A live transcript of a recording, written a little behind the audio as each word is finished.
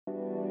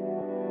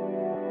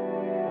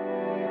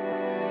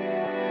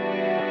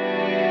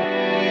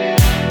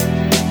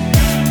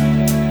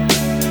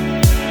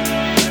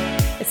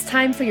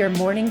time for your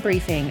morning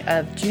briefing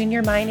of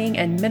junior mining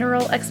and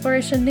mineral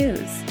exploration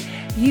news.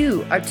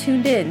 You are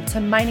tuned in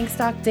to Mining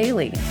Stock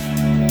Daily.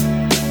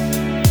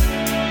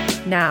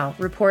 Now,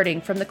 reporting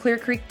from the Clear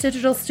Creek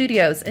Digital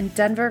Studios in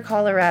Denver,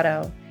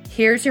 Colorado,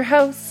 here's your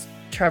host,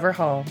 Trevor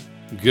Hall.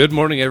 Good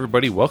morning,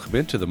 everybody. Welcome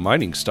into the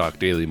Mining Stock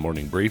Daily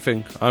Morning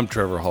Briefing. I'm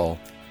Trevor Hall.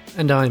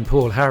 And I'm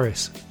Paul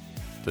Harris.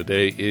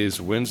 Today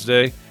is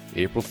Wednesday,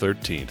 April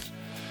 13th.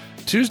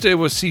 Tuesday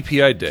was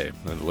CPI day,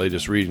 and the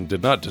latest reading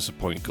did not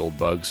disappoint gold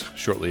bugs.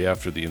 Shortly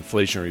after the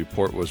inflation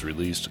report was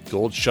released,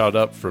 gold shot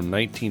up from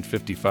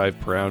 $19.55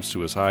 per ounce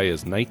to as high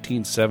as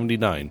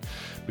 $19.79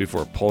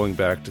 before pulling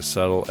back to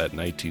settle at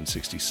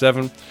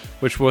 $19.67,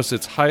 which was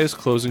its highest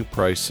closing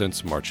price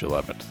since March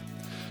 11th.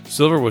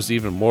 Silver was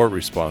even more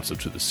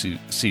responsive to the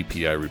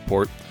CPI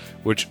report,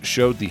 which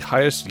showed the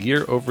highest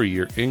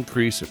year-over-year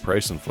increase in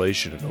price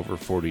inflation in over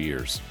 40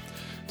 years.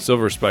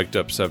 Silver spiked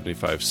up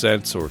 75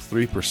 cents or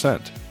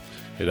 3%.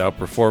 It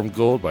outperformed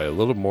gold by a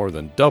little more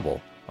than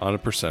double on a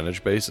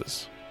percentage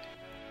basis.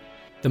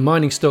 The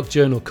Mining Stock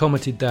Journal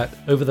commented that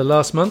over the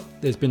last month,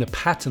 there's been a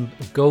pattern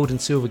of gold and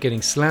silver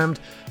getting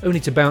slammed, only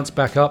to bounce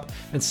back up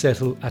and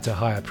settle at a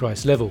higher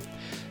price level.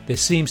 There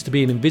seems to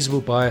be an invisible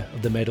buyer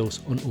of the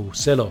metals on all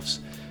sell-offs.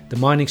 The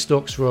mining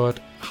stocks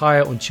roared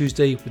higher on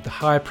Tuesday with the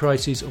higher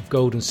prices of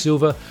gold and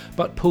silver,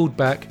 but pulled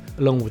back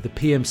along with the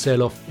PM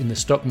sell-off in the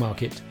stock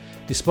market.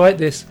 Despite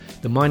this,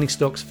 the mining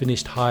stocks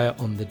finished higher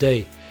on the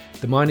day.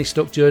 The Mining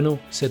Stock Journal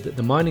said that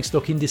the mining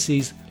stock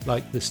indices,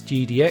 like the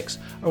GDX,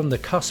 are on the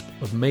cusp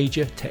of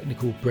major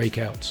technical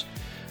breakouts.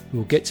 We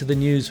will get to the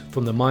news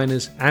from the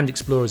miners and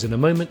explorers in a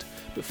moment,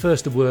 but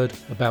first a word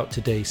about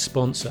today's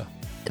sponsor.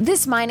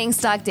 This Mining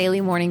Stock Daily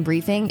Morning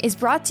Briefing is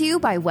brought to you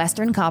by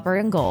Western Copper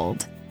and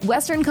Gold.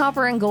 Western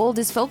Copper and Gold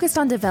is focused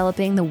on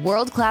developing the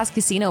world-class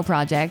casino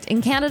project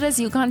in Canada's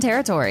Yukon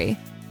Territory.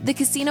 The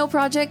casino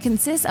project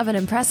consists of an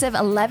impressive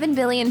 11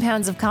 billion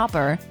pounds of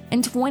copper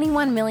and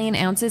 21 million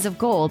ounces of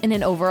gold in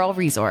an overall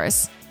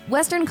resource.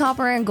 Western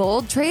Copper and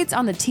Gold trades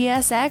on the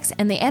TSX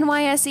and the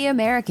NYSE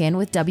American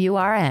with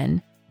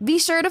WRN. Be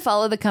sure to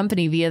follow the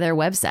company via their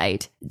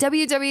website,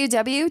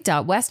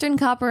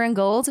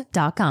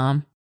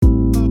 www.westerncopperandgold.com.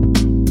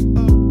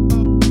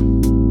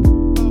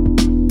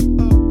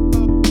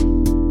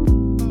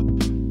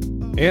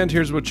 And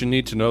here's what you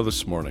need to know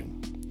this morning.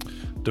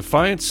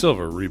 Defiant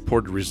Silver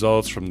reported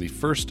results from the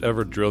first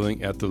ever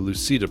drilling at the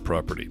Lucida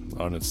property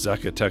on its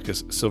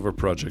Zacatecas silver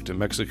project in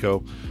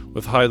Mexico,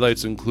 with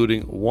highlights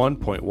including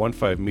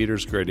 1.15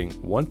 meters grading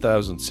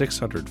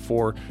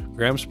 1,604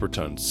 grams per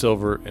ton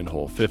silver in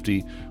hole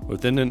 50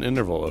 within an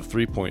interval of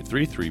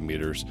 3.33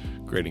 meters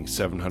grading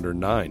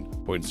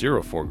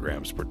 709.04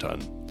 grams per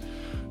ton.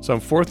 Some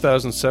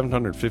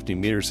 4,750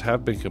 meters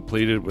have been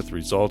completed with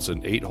results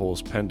in 8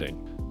 holes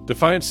pending.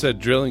 Defiant said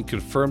drilling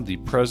confirmed the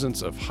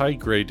presence of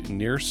high-grade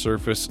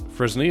near-surface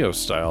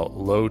Fresnillo-style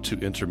low to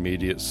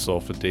intermediate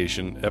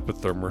sulfidation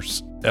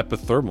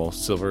epithermal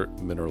silver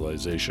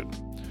mineralization.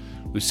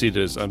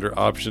 Lucida is under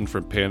option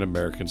from Pan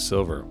American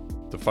Silver.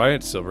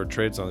 Defiant Silver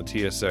trades on the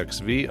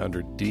TSXV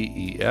under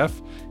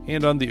DEF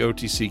and on the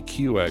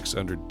OTCQX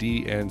under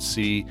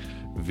DNCVF.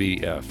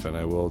 And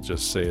I will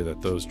just say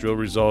that those drill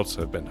results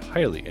have been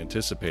highly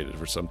anticipated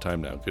for some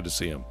time now. Good to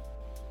see them.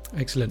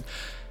 Excellent.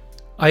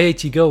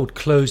 i-80 Gold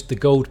closed the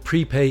gold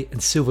prepay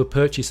and silver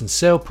purchase and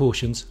sale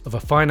portions of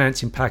a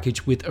financing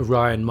package with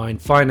Orion Mine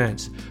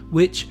Finance,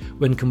 which,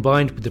 when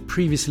combined with the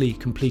previously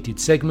completed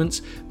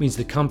segments, means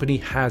the company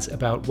has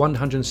about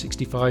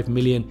 $165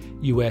 million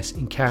US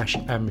in cash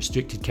and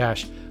restricted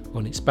cash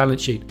on its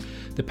balance sheet.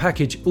 The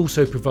package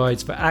also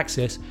provides for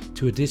access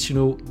to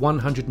additional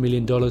 $100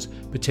 million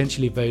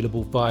potentially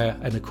available via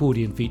an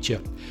accordion feature.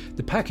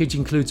 The package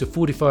includes a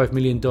 $45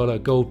 million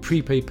gold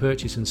prepay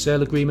purchase and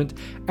sale agreement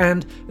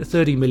and a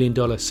 $30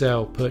 million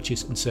sale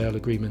purchase and sale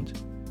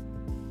agreement.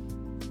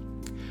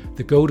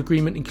 The gold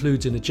agreement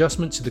includes an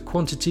adjustment to the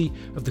quantity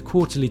of the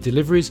quarterly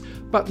deliveries,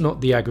 but not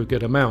the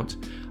aggregate amount.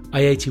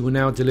 i-80 will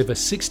now deliver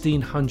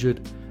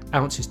 1,600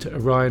 ounces to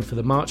Orion for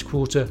the March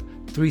quarter,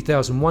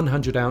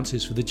 3,100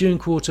 ounces for the June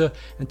quarter,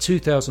 and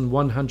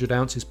 2,100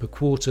 ounces per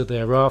quarter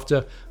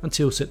thereafter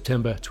until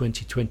September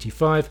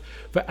 2025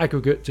 for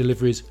aggregate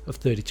deliveries of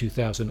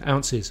 32,000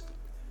 ounces.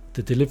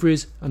 The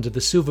deliveries under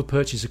the silver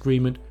purchase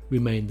agreement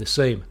remain the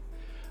same.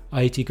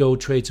 i-80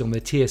 Gold trades on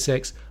the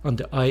TSX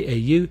under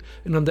IAU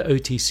and on the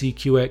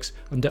OTCQX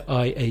under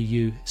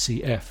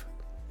IAUCF.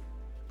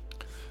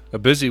 A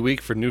busy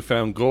week for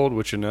Newfound Gold,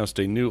 which announced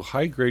a new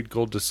high-grade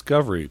gold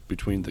discovery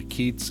between the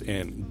Keats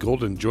and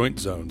Golden Joint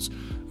zones,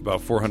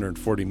 about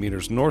 440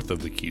 meters north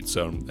of the Keats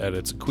zone, at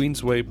its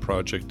Queensway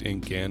project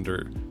in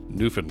Gander,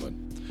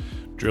 Newfoundland.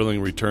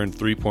 Drilling returned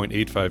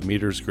 3.85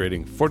 meters,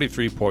 grading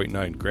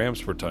 43.9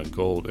 grams per ton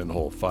gold in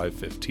hole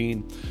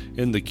 515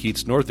 in the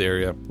Keats North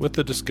area, with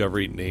the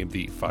discovery named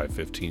the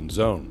 515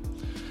 zone.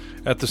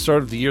 At the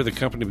start of the year, the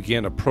company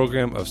began a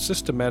program of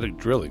systematic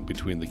drilling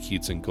between the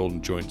Keats and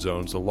Golden Joint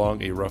zones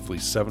along a roughly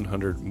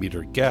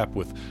 700-meter gap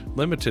with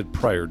limited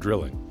prior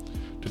drilling.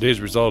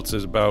 Today's results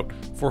is about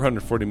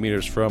 440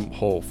 meters from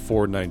hole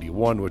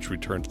 491, which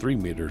returned 3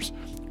 meters,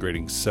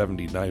 grading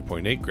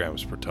 79.8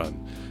 grams per ton,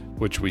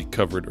 which we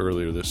covered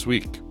earlier this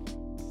week.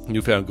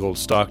 Newfound Gold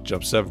stock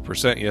jumped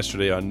 7%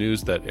 yesterday on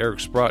news that Eric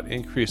Sprott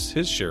increased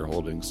his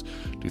shareholdings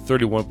to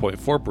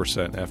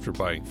 31.4% after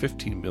buying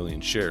 15 million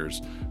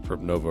shares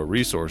from Nova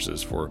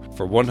Resources for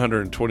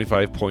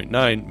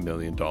 $125.9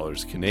 million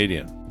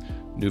Canadian.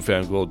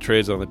 Newfound Gold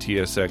trades on the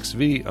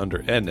TSXV under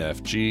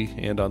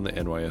NFG and on the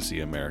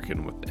NYSE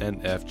American with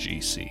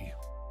NFGC.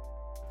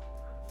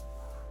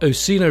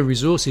 Osino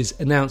Resources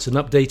announced an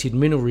updated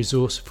mineral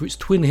resource for its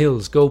Twin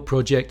Hills gold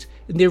project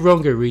in the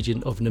Erongo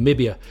region of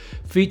Namibia,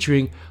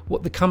 featuring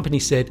what the company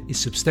said is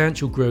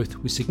substantial growth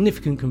with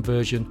significant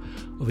conversion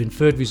of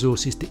inferred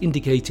resources to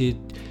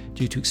indicated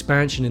due to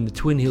expansion in the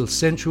Twin Hills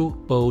Central,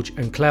 Bulge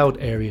and Cloud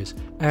areas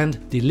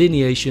and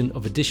delineation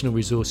of additional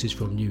resources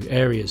from new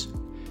areas.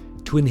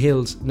 Twin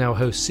Hills now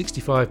hosts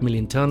 65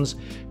 million tonnes,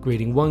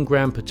 grading 1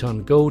 gram per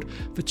tonne gold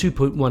for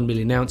 2.1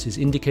 million ounces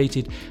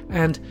indicated,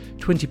 and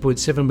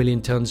 20.7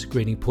 million tonnes,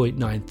 grading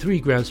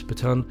 0.93 grams per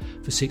tonne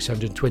for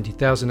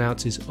 620,000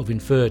 ounces of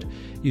inferred,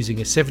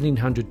 using a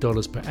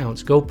 $1,700 per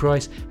ounce gold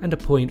price and a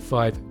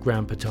 0.5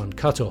 gram per tonne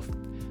cutoff.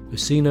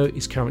 Osino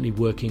is currently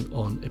working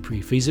on a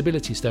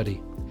pre-feasibility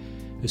study.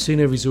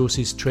 Osino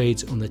Resources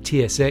trades on the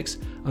TSX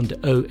under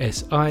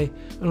OSI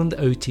and on the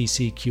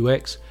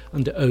OTCQX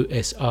under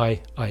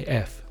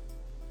OSIIF.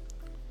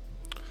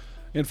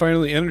 And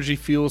finally, Energy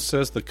Fuels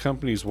says the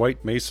company's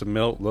White Mesa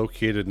mill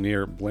located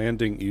near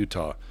Blanding,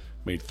 Utah,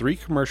 made 3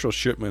 commercial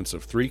shipments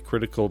of 3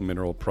 critical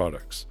mineral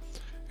products.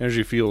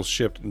 Energy Fuels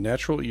shipped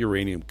natural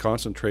uranium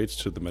concentrates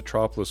to the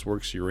Metropolis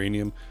Works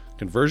uranium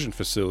conversion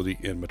facility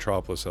in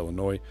Metropolis,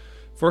 Illinois,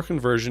 for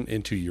conversion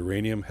into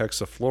uranium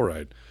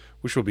hexafluoride,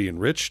 which will be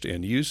enriched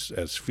and used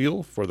as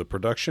fuel for the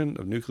production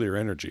of nuclear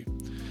energy.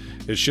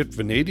 It shipped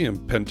vanadium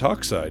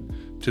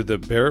pentoxide to the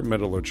Bear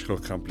Metallurgical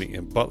Company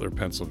in Butler,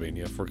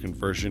 Pennsylvania for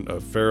conversion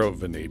of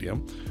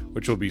ferrovanadium,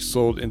 which will be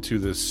sold into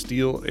the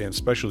steel and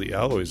specialty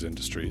alloys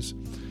industries,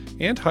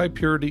 and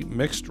high-purity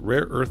mixed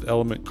rare earth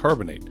element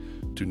carbonate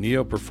to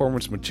Neo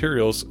Performance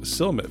Materials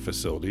Silmet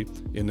facility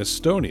in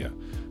Estonia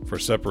for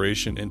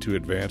separation into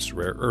advanced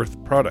rare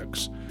earth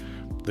products.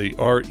 The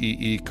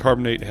REE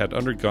carbonate had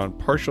undergone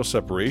partial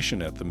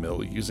separation at the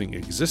mill using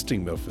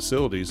existing mill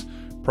facilities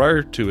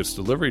prior to its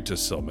delivery to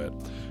Silmet,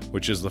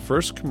 which is the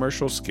first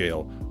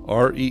commercial-scale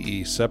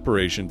REE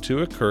separation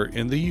to occur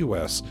in the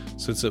U.S.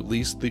 since at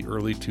least the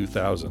early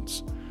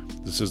 2000s.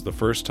 This is the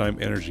first time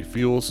Energy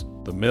Fuels,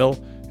 the mill,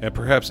 and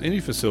perhaps any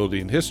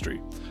facility in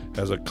history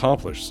has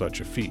accomplished such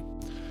a feat.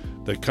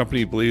 The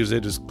company believes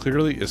it is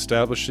clearly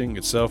establishing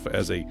itself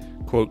as a,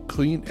 quote,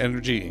 clean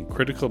energy and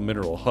critical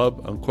mineral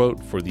hub,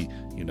 unquote, for the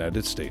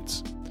United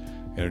States.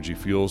 Energy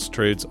Fuels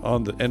trades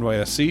on the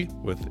NYSE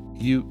with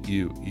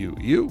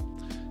UUUU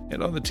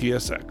and on the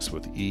TSX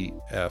with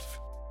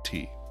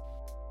EFT.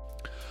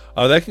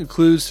 That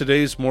concludes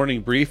today's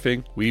morning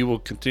briefing. We will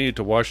continue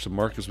to watch the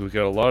markets. We've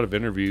got a lot of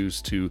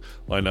interviews to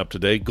line up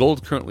today.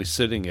 Gold currently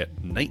sitting at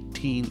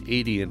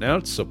 $19.80 an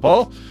ounce. So,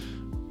 Paul,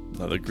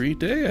 another great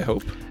day, I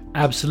hope.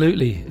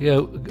 Absolutely.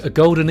 A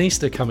golden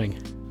Easter coming.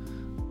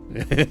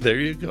 There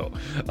you go.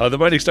 The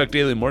Mining Stock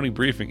Daily Morning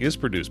Briefing is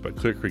produced by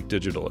Clear Creek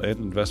Digital and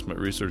Investment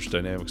Research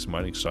Dynamics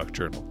Mining Stock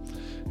Journal.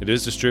 It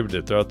is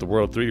distributed throughout the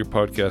world through your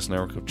podcast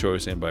network of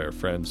choice and by our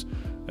friends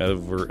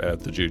over at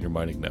the Junior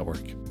Mining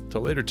Network.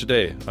 Till later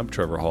today, I'm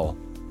Trevor Hall.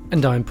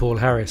 And I'm Paul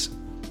Harris.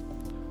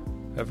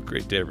 Have a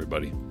great day,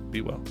 everybody.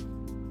 Be well.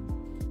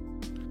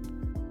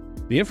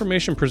 The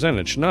information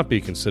presented should not be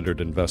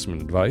considered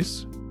investment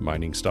advice.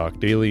 Mining Stock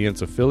Daily and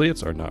its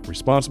affiliates are not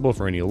responsible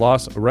for any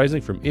loss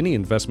arising from any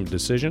investment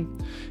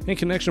decision in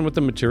connection with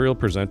the material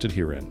presented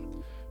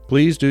herein.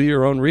 Please do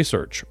your own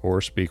research or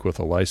speak with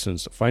a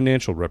licensed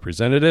financial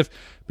representative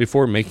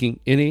before making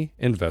any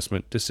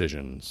investment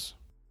decisions.